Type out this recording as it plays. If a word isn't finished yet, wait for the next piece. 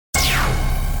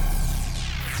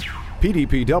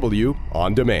PDPW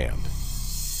On Demand.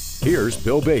 Here's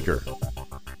Bill Baker.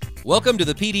 Welcome to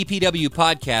the PDPW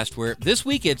podcast, where this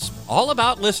week it's all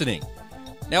about listening.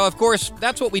 Now, of course,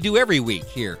 that's what we do every week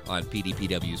here on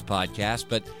PDPW's podcast,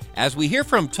 but as we hear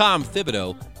from Tom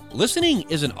Thibodeau, listening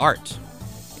is an art.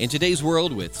 In today's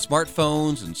world, with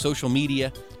smartphones and social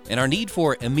media and our need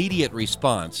for immediate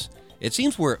response, it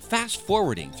seems we're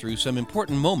fast-forwarding through some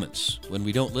important moments when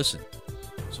we don't listen.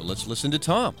 So let's listen to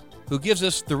Tom, who gives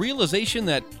us the realization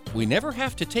that we never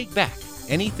have to take back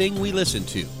anything we listen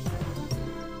to.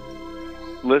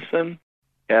 Listen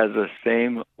has the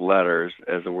same letters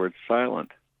as the word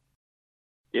silent.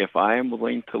 If I am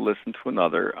willing to listen to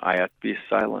another, I have to be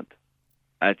silent.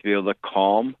 I have to be able to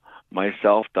calm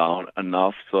myself down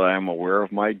enough so that I'm aware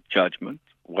of my judgment,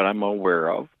 what I'm aware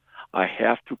of. I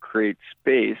have to create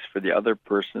space for the other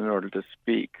person in order to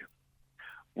speak.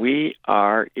 We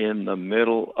are in the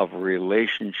middle of a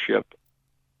relationship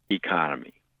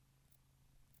economy.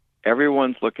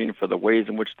 Everyone's looking for the ways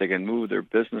in which they can move their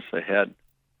business ahead,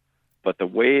 but the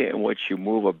way in which you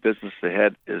move a business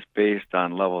ahead is based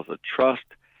on levels of trust,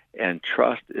 and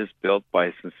trust is built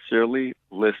by sincerely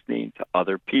listening to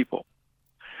other people.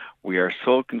 We are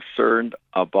so concerned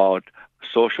about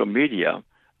social media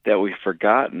that we've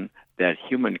forgotten that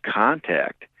human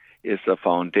contact is the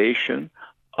foundation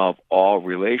of all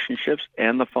relationships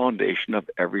and the foundation of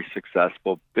every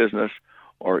successful business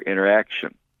or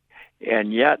interaction.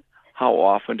 And yet, how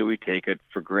often do we take it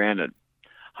for granted?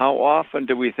 How often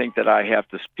do we think that I have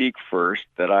to speak first,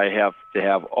 that I have to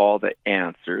have all the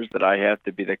answers, that I have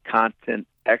to be the content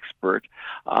expert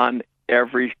on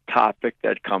every topic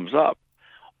that comes up,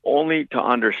 only to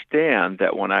understand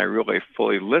that when I really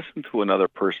fully listen to another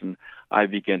person, I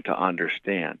begin to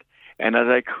understand. And as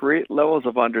I create levels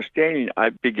of understanding, I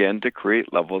begin to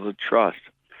create levels of trust.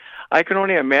 I can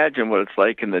only imagine what it's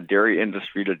like in the dairy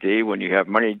industry today when you have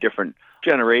many different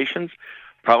generations.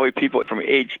 Probably people from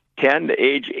age 10 to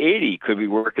age 80 could be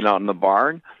working out in the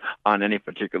barn on any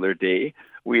particular day.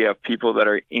 We have people that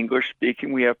are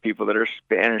English-speaking. We have people that are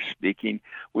Spanish-speaking.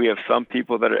 We have some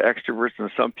people that are extroverts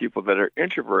and some people that are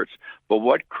introverts. But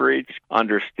what creates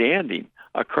understanding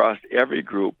across every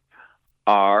group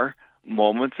are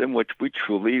moments in which we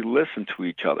truly listen to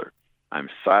each other. I'm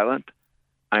silent.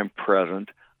 I'm present.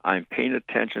 I'm paying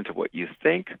attention to what you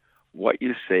think, what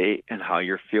you say, and how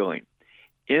you're feeling.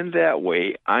 In that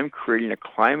way, I'm creating a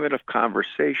climate of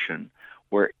conversation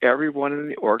where everyone in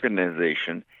the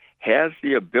organization has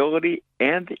the ability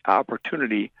and the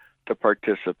opportunity to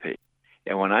participate.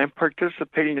 And when I'm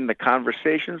participating in the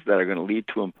conversations that are going to lead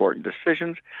to important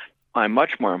decisions, I'm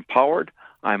much more empowered,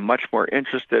 I'm much more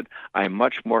interested, I'm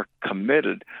much more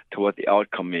committed to what the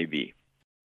outcome may be.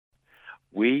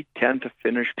 We tend to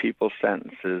finish people's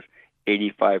sentences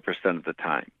 85% of the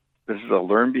time. This is a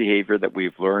learned behavior that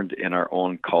we've learned in our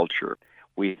own culture.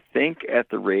 We think at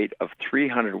the rate of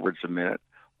 300 words a minute.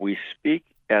 We speak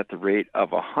at the rate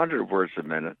of 100 words a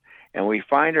minute, and we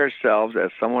find ourselves,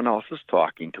 as someone else is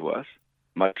talking to us,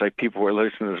 much like people who are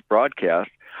listening to this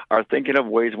broadcast, are thinking of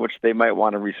ways in which they might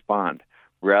want to respond,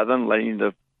 rather than letting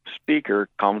the speaker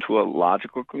come to a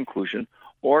logical conclusion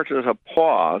or to a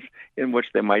pause in which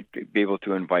they might be able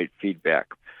to invite feedback.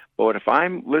 But if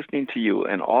I'm listening to you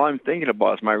and all I'm thinking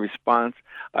about is my response,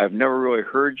 I've never really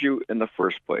heard you in the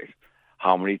first place.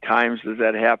 How many times does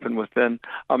that happen within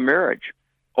a marriage?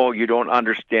 Oh, you don't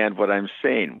understand what I'm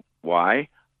saying. Why?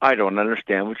 I don't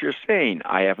understand what you're saying.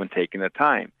 I haven't taken the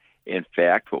time. In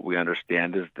fact, what we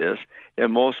understand is this.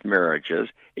 In most marriages,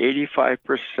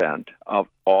 85% of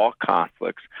all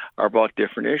conflicts are about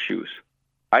different issues.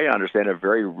 I understand it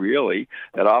very really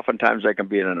that oftentimes I can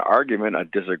be in an argument, a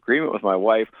disagreement with my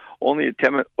wife, only a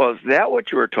 10 minutes, well, is that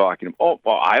what you were talking about? Oh,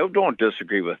 well, I don't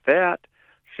disagree with that,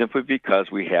 simply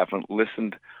because we haven't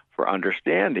listened for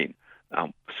understanding.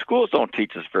 Schools don't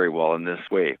teach us very well in this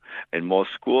way. In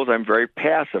most schools, I'm very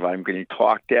passive. I'm getting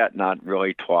talked at, not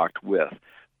really talked with.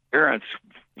 Parents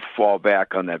fall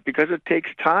back on that because it takes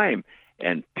time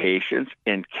and patience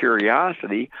and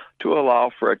curiosity to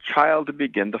allow for a child to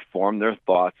begin to form their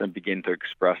thoughts and begin to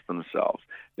express themselves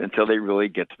until they really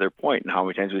get to their point. And how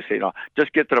many times we say, no,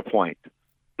 just get to the point.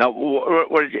 Now,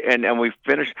 what did you, and we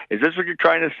finish, is this what you're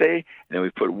trying to say? And then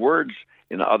we put words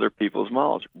in other people's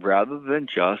mouths rather than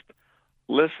just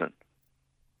listen,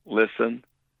 listen,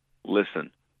 listen.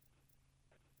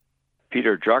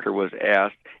 Peter Drucker was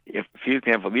asked if he could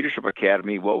have a leadership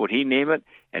academy, what would he name it?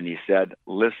 And he said,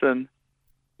 listen,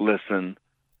 listen,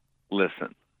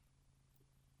 listen.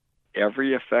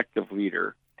 Every effective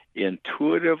leader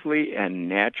intuitively and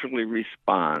naturally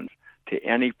responds to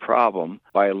any problem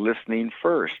by listening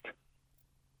first.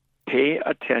 pay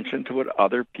attention to what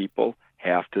other people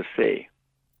have to say.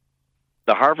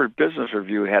 The Harvard Business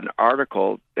Review had an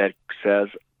article that says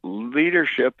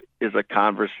leadership is a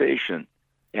conversation,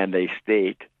 and they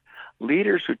state,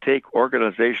 leaders who take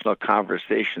organizational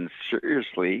conversations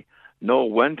seriously know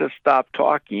when to stop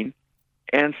talking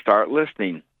and start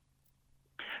listening.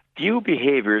 Few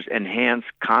behaviors enhance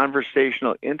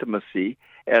conversational intimacy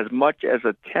as much as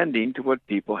attending to what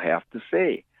people have to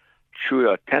say.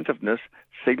 True attentiveness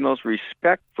signals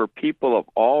respect for people of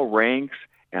all ranks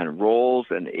and roles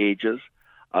and ages,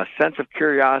 a sense of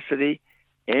curiosity,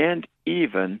 and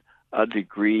even a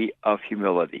degree of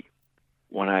humility.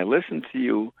 When I listen to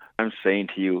you, I'm saying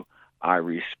to you, I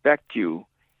respect you,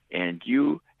 and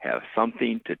you have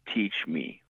something to teach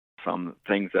me. Some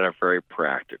things that are very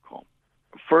practical.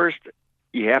 First,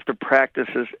 you have to practice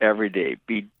this every day.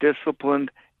 Be disciplined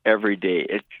every day.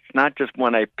 It's not just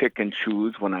when I pick and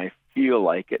choose, when I feel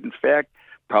like it. In fact,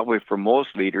 probably for most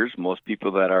leaders, most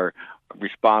people that are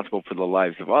responsible for the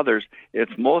lives of others,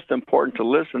 it's most important to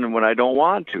listen when I don't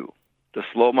want to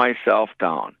slow myself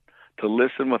down, to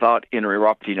listen without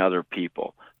interrupting other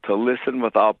people, to listen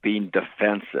without being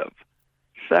defensive.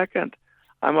 Second,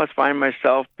 I must find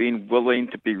myself being willing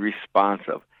to be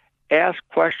responsive. Ask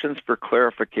questions for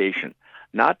clarification,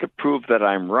 not to prove that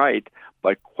I'm right,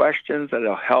 but questions that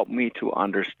will help me to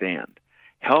understand.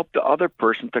 Help the other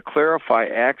person to clarify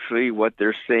actually what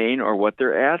they're saying or what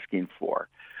they're asking for.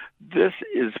 This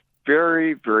is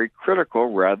very, very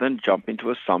critical rather than jumping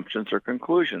to assumptions or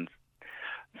conclusions.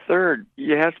 Third,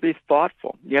 you have to be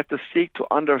thoughtful. You have to seek to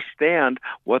understand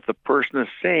what the person is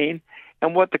saying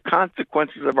and what the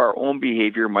consequences of our own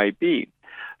behavior might be.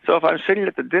 So if I'm sitting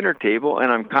at the dinner table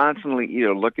and I'm constantly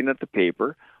either looking at the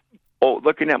paper or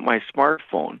looking at my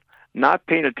smartphone, not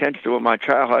paying attention to what my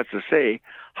child has to say,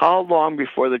 how long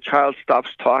before the child stops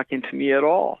talking to me at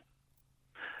all?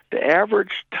 The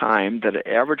average time that an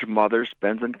average mother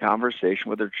spends in conversation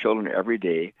with her children every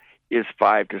day is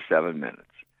 5 to 7 minutes.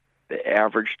 The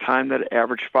average time that an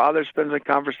average father spends in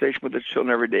conversation with his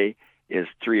children every day is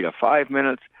 3 to 5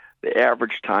 minutes. The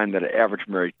average time that an average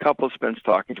married couple spends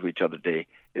talking to each other day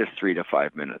is 3 to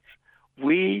 5 minutes.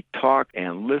 We talk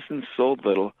and listen so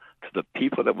little to the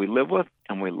people that we live with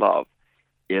and we love.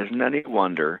 Isn't any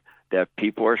wonder that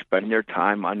people are spending their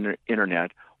time on the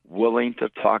internet willing to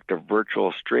talk to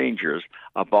virtual strangers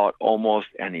about almost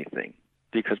anything?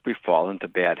 Because we fall into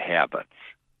bad habits.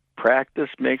 Practice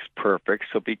makes perfect,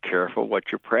 so be careful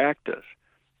what you practice.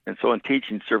 And so in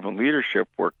teaching servant leadership,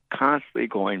 we're constantly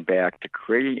going back to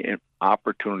creating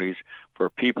opportunities for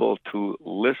people to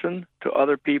listen to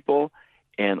other people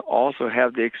and also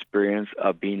have the experience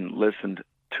of being listened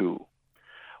to.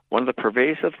 One of the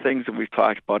pervasive things that we've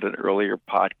talked about in earlier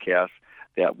podcasts,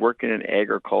 that working in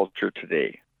agriculture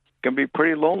today can be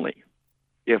pretty lonely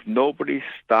if nobody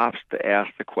stops to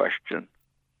ask the question,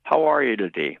 how are you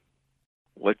today?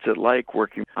 What's it like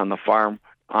working on the farm,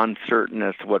 uncertain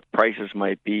as to what prices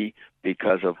might be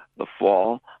because of the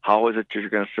fall? How is it you're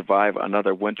going to survive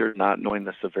another winter, not knowing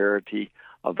the severity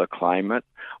of the climate?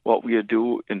 What will you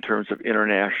do in terms of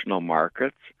international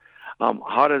markets?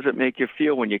 How does it make you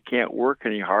feel when you can't work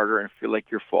any harder and feel like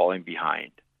you're falling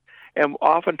behind? And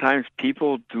oftentimes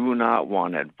people do not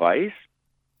want advice,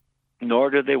 nor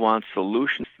do they want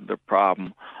solutions to the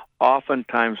problem.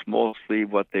 Oftentimes, mostly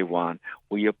what they want,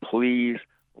 will you please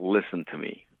listen to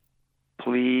me?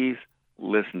 Please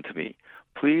listen to me.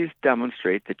 Please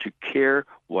demonstrate that you care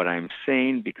what I'm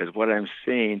saying, because what I'm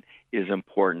saying is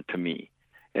important to me.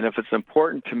 And if it's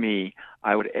important to me,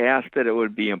 I would ask that it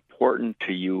would be important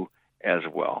to you as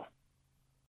well.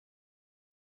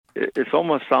 It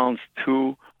almost sounds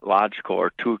too logical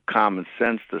or too common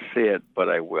sense to say it, but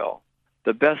I will.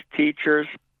 The best teachers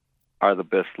are the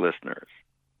best listeners.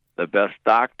 The best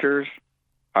doctors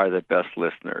are the best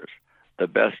listeners. The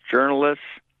best journalists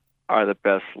are the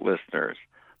best listeners.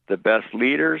 The best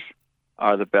leaders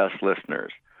are the best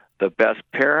listeners. The best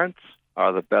parents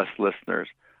are the best listeners.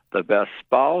 The best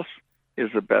spouse is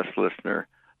the best listener.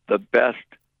 The best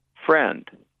friend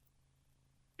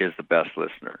is the best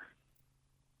listener.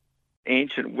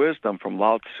 Ancient wisdom from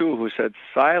Lao Tzu, who said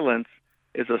silence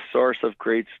is a source of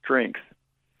great strength,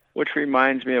 which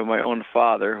reminds me of my own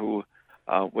father, who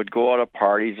would go out at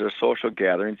parties or social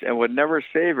gatherings and would never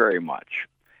say very much.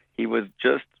 He was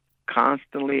just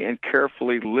constantly and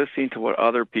carefully listening to what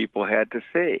other people had to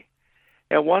say.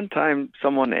 At one time,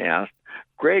 someone asked,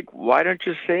 Greg, why don't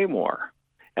you say more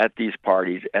at these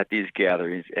parties, at these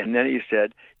gatherings? And then he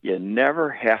said, you never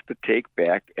have to take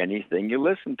back anything you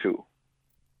listen to.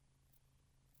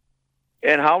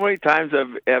 And how many times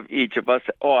have each of us,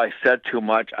 I said too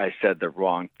much, I said the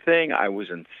wrong thing, I was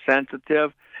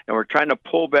insensitive. and we're trying to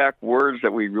pull back words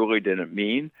that we really didn't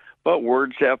mean, but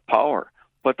words have power.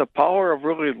 But the power of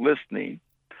really listening,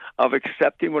 of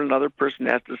accepting what another person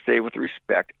has to say with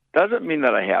respect, doesn't mean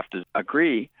that I have to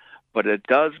agree, but it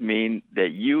does mean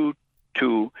that you,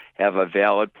 too, have a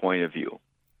valid point of view.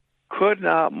 Could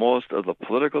not most of the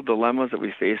political dilemmas that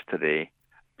we face today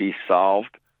be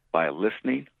solved by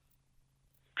listening?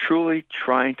 Truly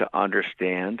trying to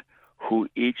understand who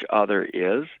each other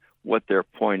is, what their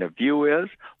point of view is,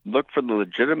 look for the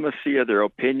legitimacy of their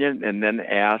opinion, and then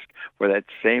ask for that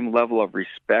same level of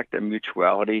respect and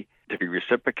mutuality to be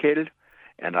reciprocated.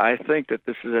 And I think that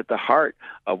this is at the heart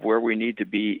of where we need to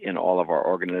be in all of our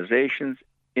organizations,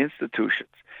 institutions.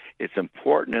 It's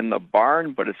important in the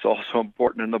barn, but it's also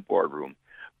important in the boardroom.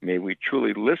 May we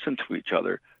truly listen to each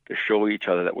other to show each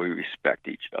other that we respect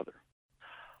each other.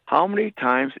 How many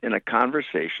times in a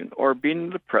conversation or being in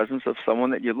the presence of someone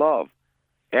that you love,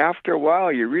 after a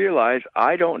while you realize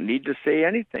I don't need to say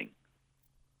anything,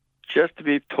 just to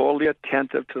be totally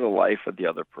attentive to the life of the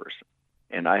other person.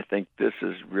 And I think this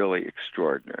is really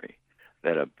extraordinary,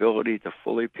 that ability to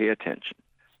fully pay attention.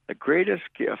 The greatest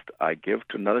gift I give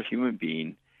to another human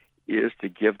being is to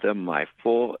give them my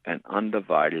full and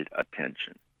undivided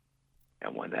attention.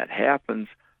 And when that happens,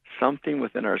 something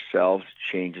within ourselves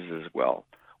changes as well.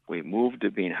 We move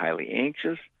to being highly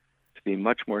anxious, to being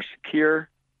much more secure,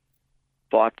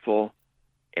 thoughtful,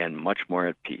 and much more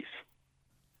at peace.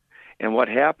 And what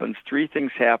happens, three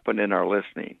things happen in our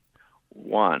listening.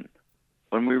 One,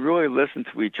 when we really listen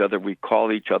to each other, we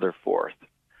call each other forth.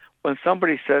 When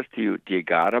somebody says to you, "Do you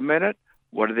got a minute?"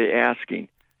 What are they asking?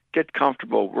 Get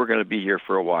comfortable, we're going to be here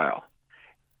for a while.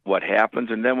 What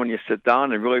happens, and then when you sit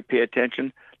down and really pay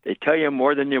attention, they tell you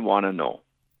more than you want to know.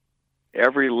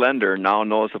 Every lender now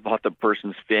knows about the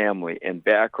person's family and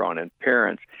background and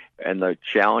parents and the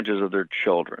challenges of their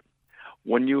children.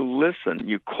 When you listen,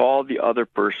 you call the other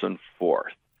person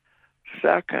forth.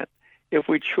 Second, if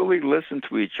we truly listen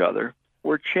to each other,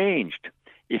 we're changed.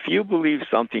 If you believe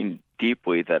something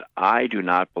deeply that I do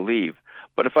not believe,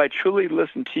 but if I truly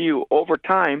listen to you over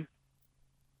time,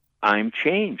 I'm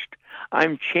changed.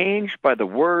 I'm changed by the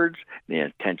words, the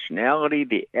intentionality,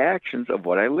 the actions of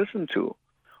what I listen to.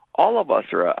 All of us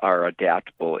are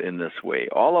adaptable in this way.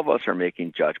 All of us are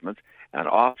making judgments, and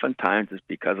oftentimes it's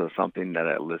because of something that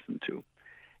I listen to.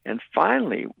 And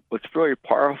finally, what's really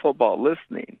powerful about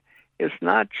listening is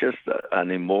not just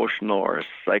an emotional or a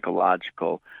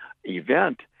psychological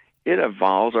event. It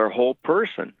involves our whole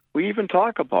person. We even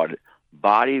talk about it,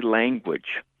 body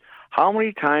language. How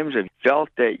many times have you felt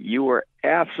that you were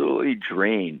absolutely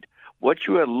drained? What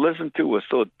you had listened to was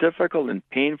so difficult and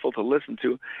painful to listen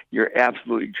to, you're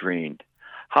absolutely drained.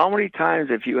 How many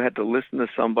times have you had to listen to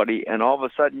somebody and all of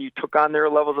a sudden you took on their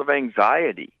levels of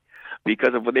anxiety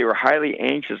because of they were highly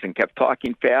anxious and kept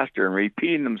talking faster and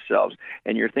repeating themselves,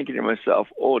 and you're thinking to yourself,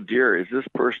 oh dear, is this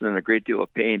person in a great deal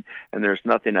of pain and there's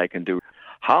nothing I can do?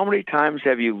 How many times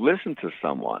have you listened to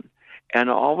someone and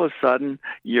all of a sudden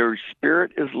your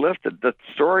spirit is lifted? The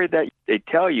story that they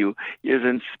tell you is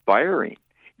inspiring.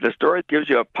 The story gives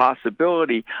you a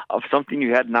possibility of something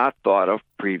you had not thought of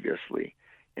previously.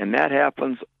 And that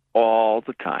happens all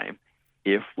the time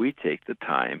if we take the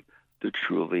time to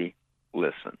truly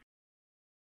listen.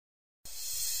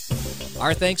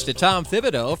 Our thanks to Tom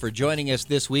Thibodeau for joining us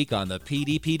this week on the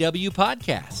PDPW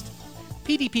podcast.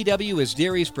 PDPW is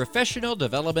Dairy's professional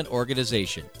development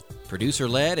organization.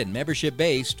 Producer-led and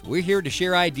membership-based, we're here to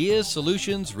share ideas,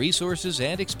 solutions, resources,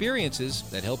 and experiences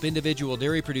that help individual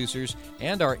dairy producers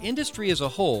and our industry as a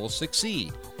whole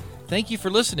succeed. Thank you for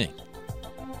listening.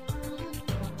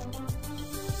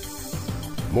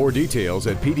 More details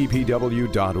at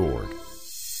pdpw.org.